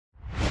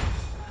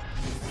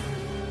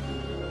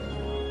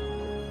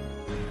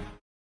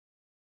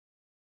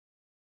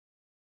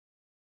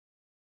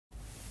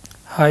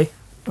Hi,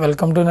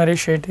 welcome to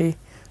Naresh IT.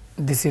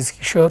 This is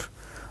Kishore,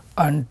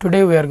 and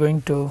today we are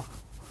going to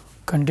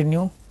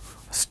continue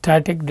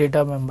static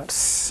data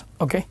members.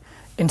 Okay,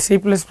 in C++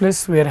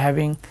 we are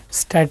having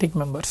static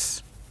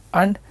members,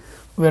 and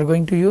we are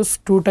going to use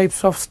two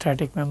types of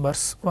static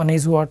members. One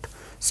is what?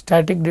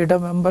 Static data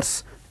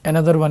members.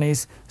 Another one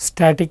is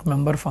static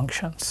member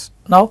functions.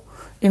 Now,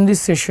 in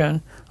this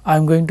session, I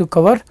am going to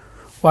cover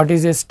what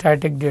is a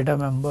static data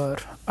member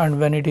and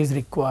when it is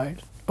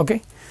required.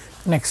 Okay.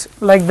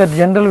 Next, like the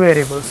general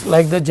variables,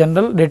 like the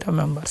general data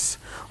members,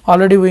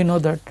 already we know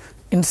that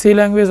in C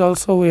language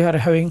also we are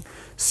having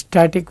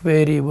static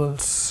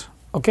variables.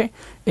 Okay,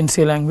 in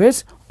C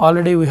language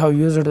already we have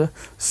used the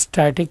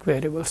static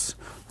variables.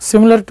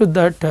 Similar to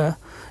that,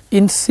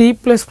 in C++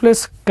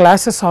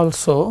 classes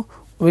also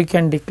we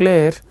can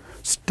declare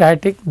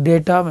static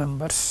data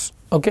members.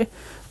 Okay,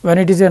 when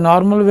it is a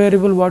normal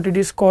variable, what it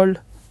is called?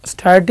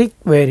 Static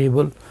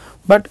variable.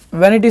 But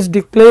when it is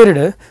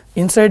declared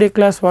inside a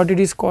class, what it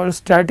is called?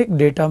 Static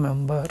data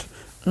member.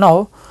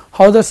 Now,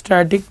 how the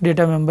static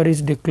data member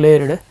is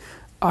declared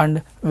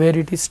and where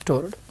it is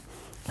stored?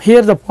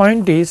 Here the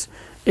point is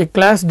a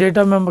class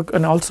data member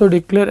can also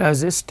declare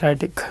as a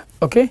static.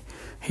 Okay,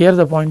 here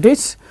the point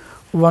is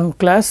one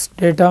class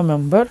data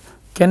member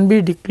can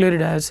be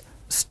declared as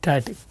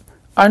static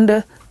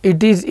and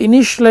it is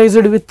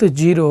initialized with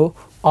 0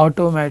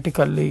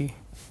 automatically.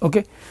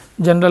 Okay,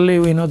 generally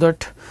we know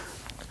that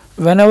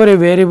whenever a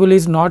variable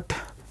is not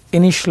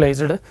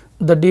initialized,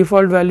 the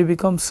default value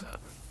becomes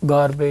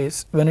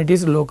garbage when it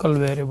is local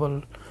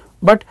variable.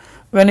 But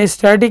when a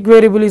static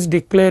variable is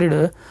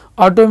declared,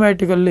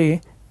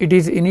 automatically it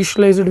is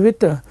initialized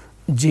with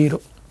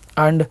 0.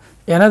 And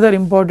another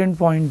important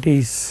point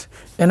is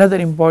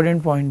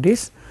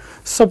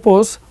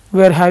suppose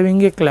we are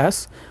having a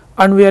class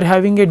and we are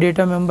having a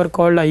data member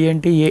called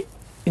int a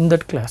in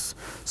that class.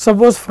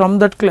 Suppose from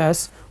that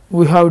class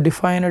we have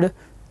defined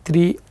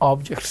 3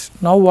 objects.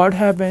 Now what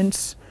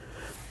happens?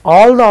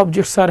 All the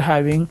objects are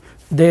having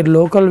their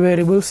local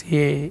variables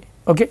a.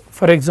 Okay,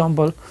 for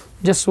example,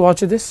 just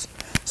watch this.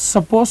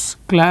 Suppose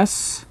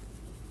class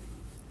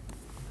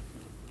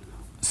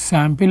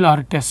sample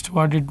or test,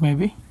 what it may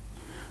be,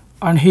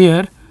 and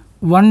here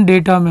one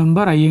data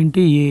member int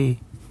a.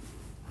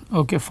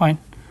 Okay, fine.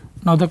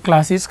 Now the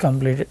class is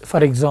completed.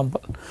 For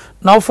example,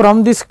 now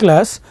from this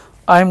class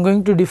I am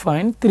going to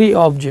define 3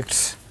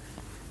 objects: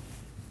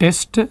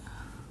 test,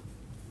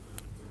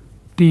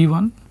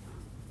 T1,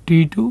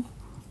 T2,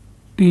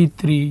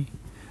 T3.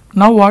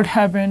 Now what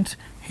happens?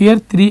 Here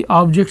 3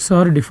 objects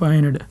are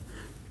defined: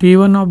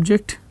 T1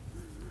 object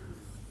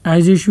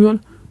as usual,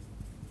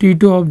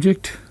 T2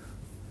 object,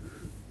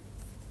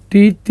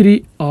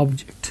 T3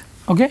 object.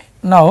 Okay.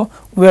 Now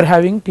we are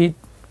having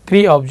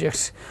T3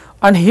 objects,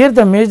 and here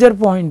the major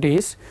point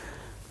is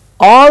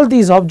all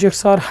these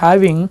objects are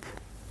having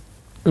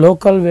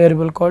local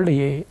variable called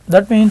a.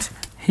 That means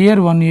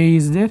here one a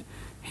is there,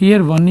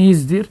 here one a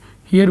is there,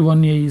 here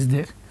one a is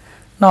there.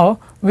 Now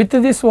with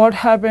this what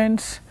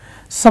happens?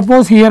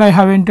 Suppose here I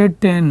have entered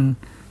 10,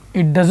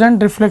 it does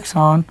not reflect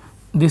on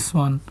this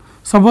one.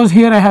 Suppose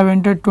here I have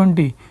entered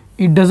 20,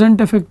 it does not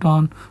affect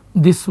on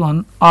this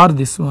one or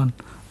this one.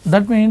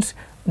 That means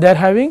they are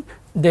having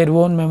their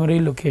own memory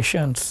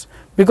locations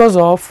because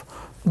of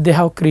they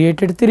have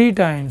created 3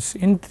 times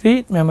in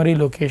 3 memory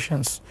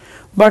locations.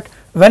 But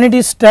when it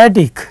is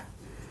static,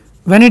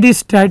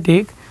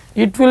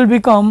 it will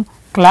become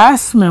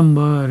class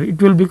member,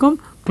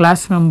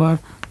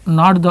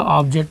 not the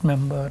object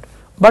member.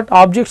 But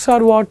objects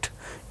are what?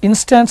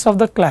 Instance of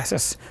the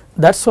classes.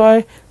 That is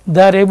why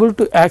they are able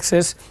to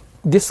access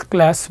this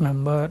class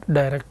member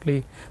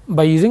directly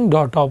by using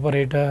dot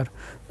operator.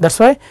 That is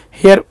why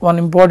here one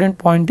important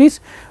point is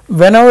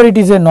whenever it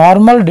is a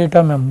normal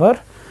data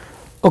member,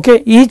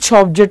 okay, each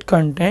object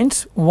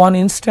contains one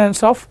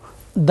instance of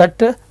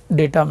that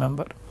data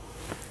member.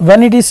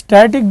 When it is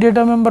static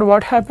data member,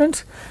 what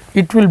happens?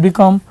 It will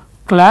become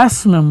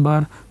class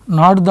member,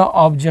 not the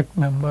object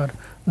member.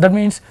 That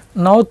means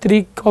now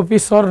 3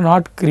 copies are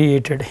not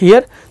created.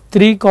 Here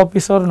 3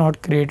 copies are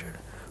not created.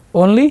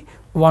 Only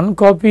 1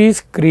 copy is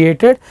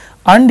created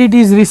and it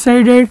is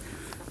resided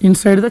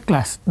inside the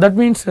class. That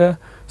means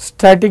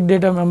static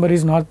data member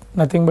is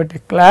nothing but a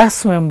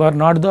class member,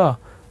 not the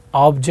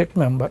object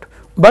member,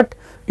 but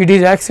it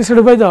is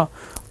accessed by the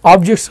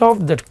objects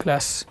of that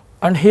class.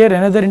 And here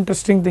another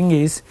interesting thing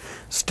is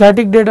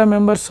static data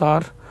members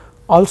are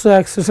also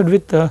accessed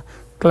with the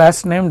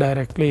class name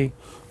directly.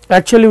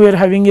 Actually we are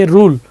having a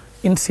rule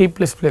in C++.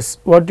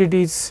 What it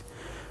is?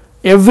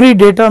 Every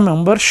data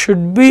member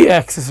should be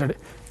accessed.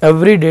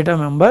 Every data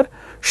member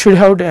should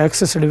have to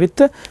access it with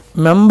the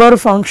member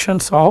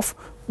functions of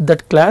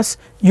that class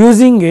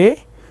using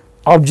a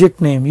object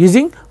name,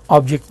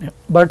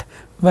 But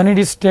when it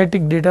is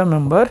static data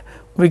member,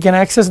 we can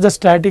access the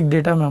static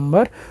data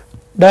member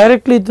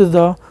directly to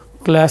the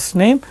class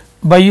name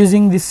by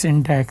using this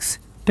syntax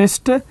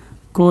test : a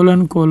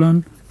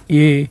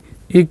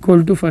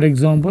equal to, for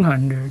example,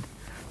 100.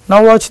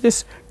 Now watch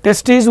this.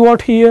 Test is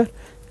what here?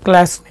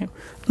 Class name.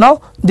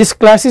 Now this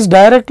class is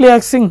directly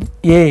accessing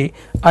A,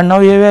 and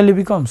now A value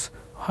becomes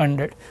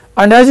 100.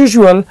 And as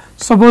usual,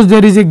 suppose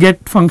there is a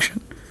get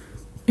function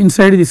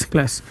inside this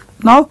class.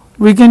 Now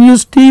we can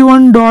use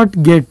T1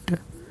 dot get,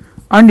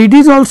 and it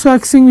is also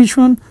accessing which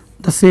one?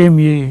 The same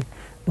A.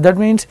 That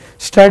means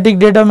static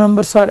data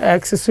members are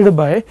accessed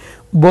by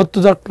both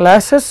the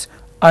classes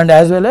and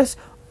as well as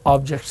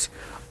objects.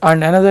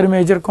 And another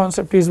major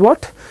concept is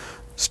what?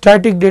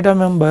 Static data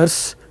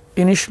members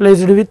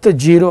initialized with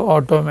 0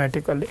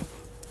 automatically.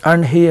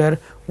 And here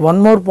one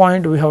more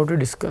point we have to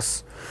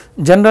discuss.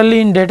 Generally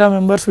in data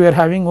members we are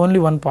having only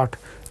one part,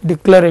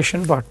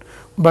 declaration part,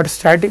 but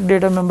static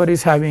data member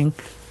is having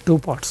two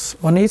parts.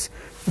 One is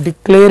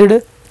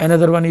declared,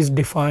 another one is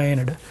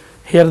defined.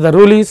 Here the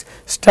rule is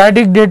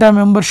static data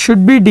member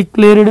should be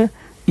declared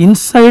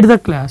inside the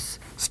class.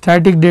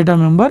 Static data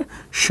member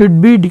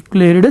should be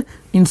declared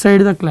inside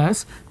the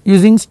class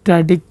using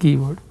static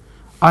keyword,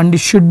 and it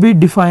should be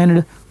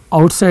defined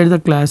outside the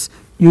class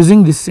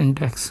using this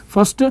syntax.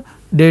 First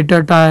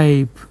data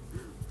type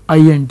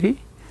int,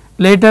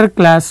 later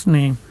class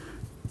name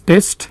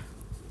test,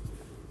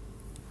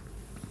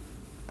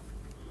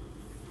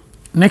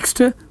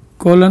 next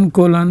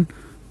colon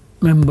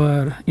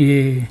member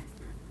A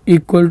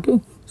equal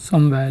to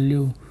some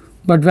value,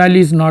 but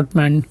value is not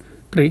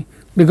mandatory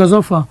because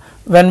of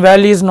when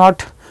value is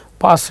not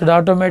passed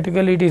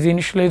automatically, it is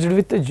initialized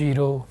with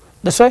 0.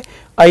 That is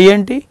why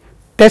int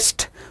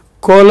test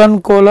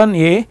colon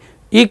A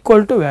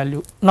equal to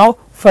value. Now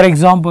for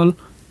example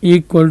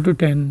equal to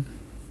 10,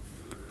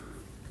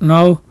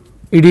 now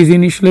it is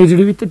initialized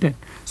with 10.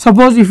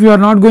 Suppose if you are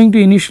not going to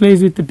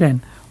initialize with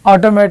 10,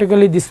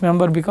 automatically this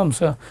member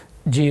becomes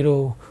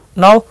 0.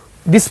 Now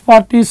this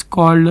part is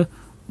called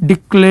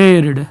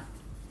declared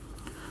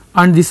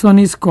and this one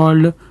is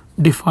called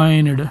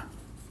defined.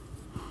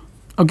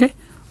 Okay.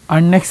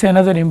 And next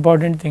another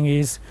important thing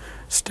is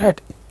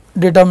static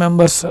data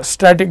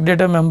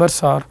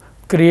members are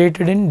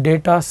created in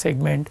data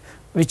segment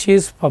which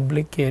is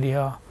public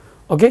area.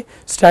 Okay.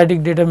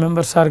 Static data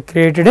members are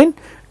created in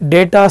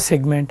data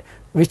segment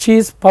which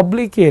is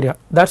public area.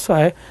 That is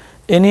why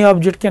any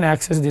object can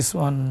access this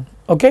one.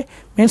 Okay.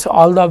 Means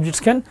all the objects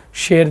can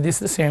share the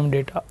same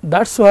data.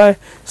 That is why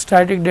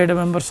static data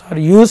members are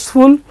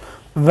useful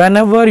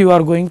whenever you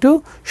are going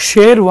to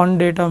share one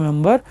data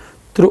member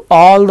through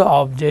all the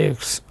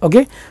objects.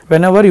 Okay.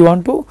 Whenever you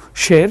want to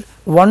share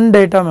one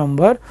data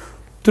member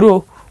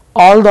through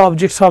all the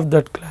objects of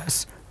that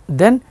class,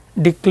 then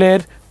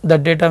declare the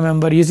data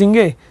member using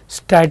a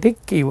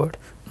static keyword.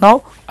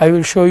 Now I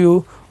will show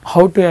you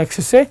how to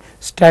access a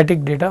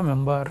static data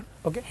member.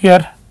 Okay.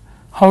 Here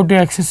how to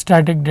access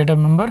static data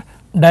member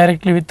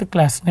directly with the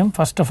class name.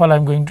 First of all I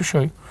am going to show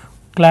you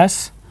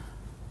class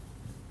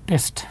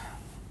test.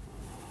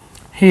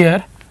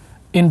 Here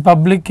in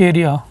public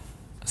area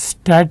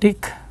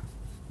static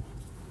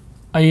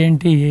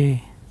int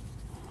A,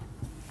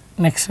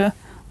 next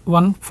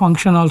one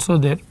function also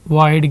there,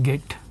 void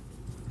get.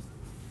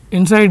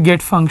 Inside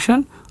get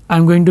function I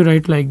am going to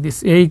write like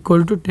this, A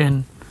equal to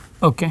 10.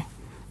 Okay.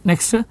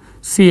 Next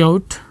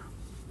cout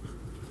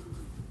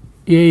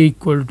A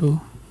equal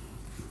to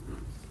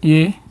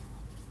A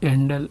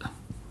and L.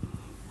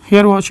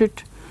 Here watch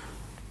it,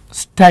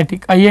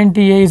 static int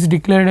A is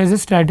declared as a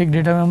static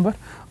data member,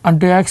 and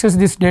to access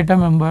this data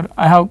member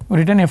I have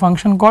written a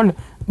function called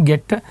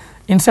get.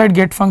 Inside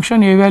get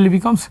function A value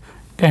becomes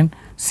 10,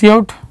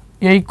 cout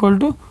A equal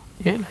to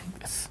A like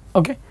this.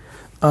 Okay.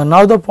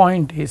 Now the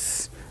point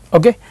is,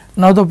 okay,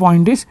 now the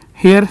point is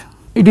here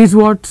it is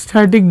what?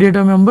 Static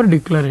data member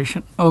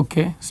declaration.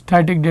 Okay.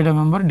 Static data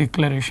member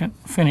declaration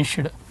finished.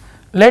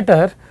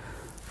 Later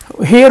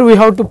here we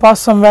have to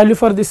pass some value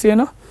for this A,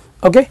 no?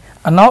 Okay.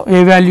 And now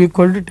A value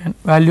equal to 10,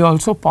 value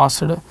also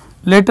passed.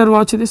 Later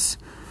watch this,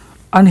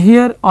 and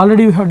here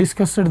already we have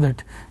discussed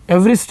that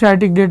every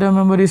static data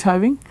member is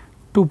having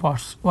two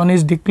parts. One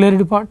is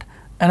declared part,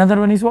 another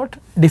one is what?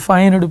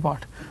 Defined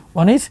part.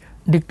 One is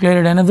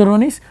declared, another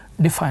one is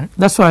defined.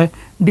 That is why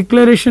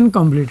declaration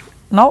completed.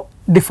 Now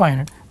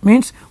defined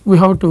means we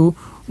have to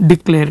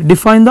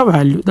define the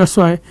value. That is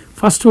why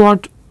first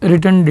what?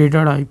 Return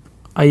data type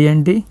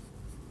int,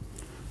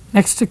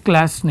 next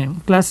class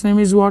name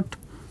is what?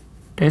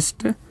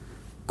 Test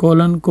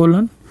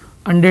colon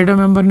and data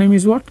member name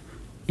is what?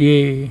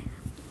 A.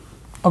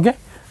 Okay.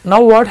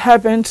 Now what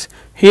happens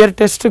here?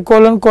 Test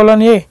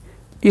colon A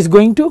is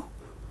going to,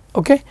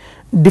 okay,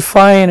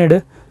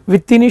 defined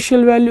with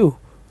initial value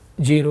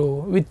 0,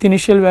 with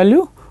initial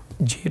value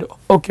 0.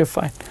 Okay,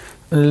 fine.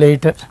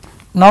 Later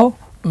now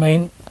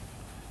main,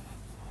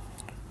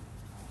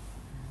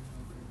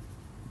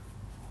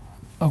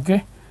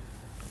 okay,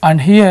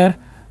 and here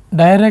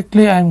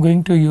directly I am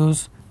going to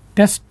use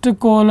test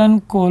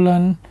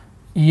colon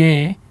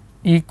A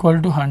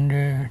equal to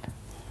 100.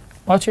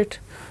 Watch it.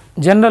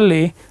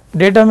 Generally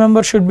data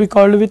member should be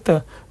called with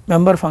a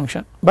member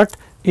function, but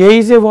A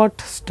is a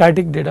what?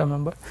 Static data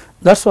member.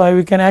 That is why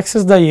we can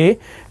access the A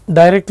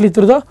directly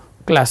through the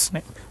class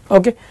name.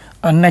 Okay.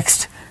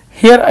 Next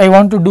here I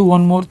want to do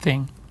one more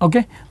thing.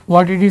 Okay.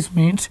 What it is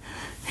means,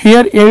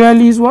 Here a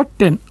value is what?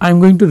 10. I am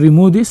going to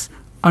remove this,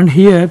 and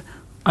here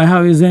I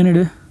have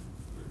assigned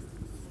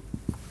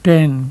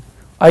 10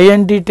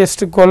 int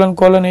test colon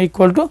colon a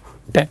equal to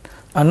 10,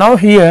 and now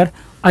here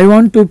I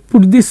want to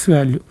put this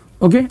value,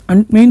 okay,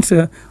 and means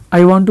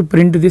I want to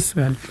print this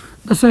value.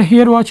 So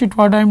here watch it,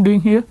 what I am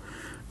doing here,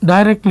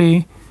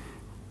 directly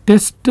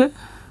test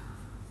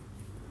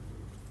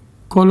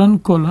colon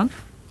colon,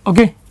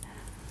 okay,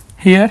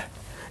 here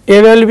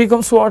a value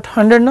becomes what?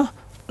 100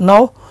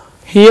 now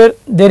here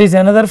there is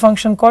another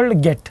function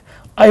called get.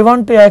 I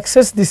want to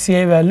access this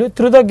a value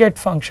through the get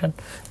function.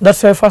 That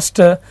is why first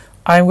I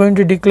am going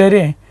to declare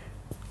a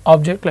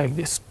object like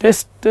this,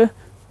 test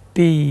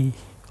t,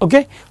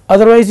 okay.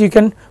 Otherwise you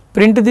can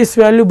print this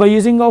value by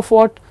using of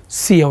what?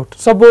 Cout.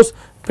 Suppose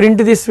print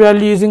this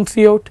value using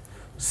cout,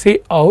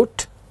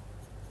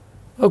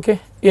 okay,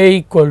 a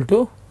equal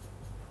to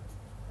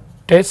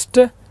test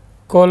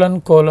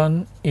colon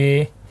colon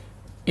a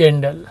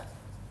endl.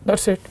 That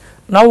is it.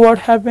 Now what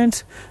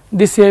happens?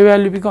 This a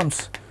value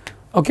becomes,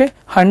 okay,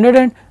 100,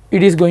 and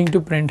it is going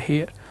to print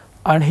here,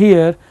 and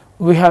here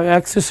we have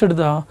accessed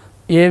the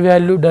a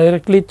value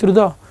directly through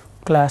the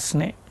class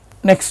name.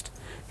 Next,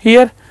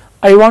 here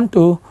I want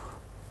to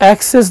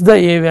access the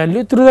a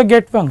value through the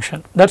get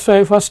function. That is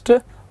why first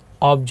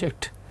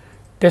object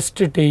test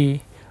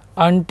t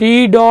and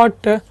t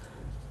dot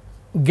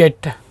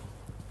get,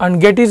 and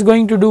get is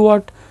going to do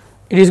what?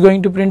 It is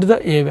going to print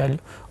the a value.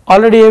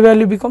 Already a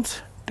value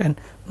becomes 10.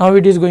 Now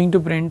it is going to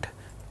print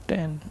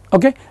 10.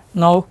 Okay.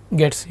 Now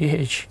get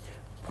ch,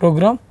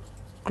 program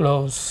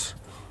close,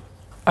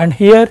 and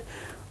here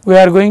we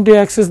are going to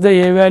access the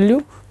a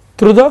value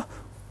through the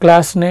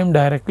class name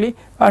directly,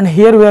 and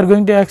here we are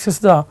going to access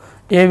the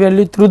a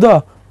value through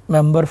the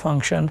member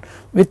function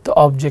with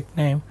object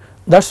name.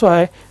 That is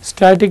why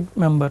static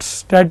members,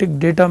 static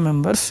data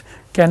members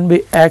can be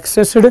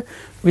accessed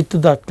with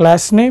the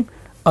class name,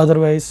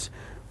 otherwise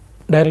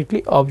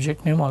directly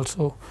object name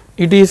also.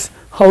 It is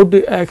how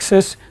to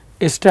access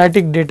a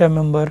static data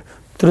member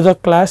through the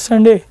class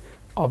and a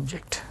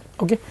object.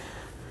 Okay.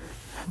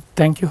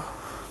 Thank you.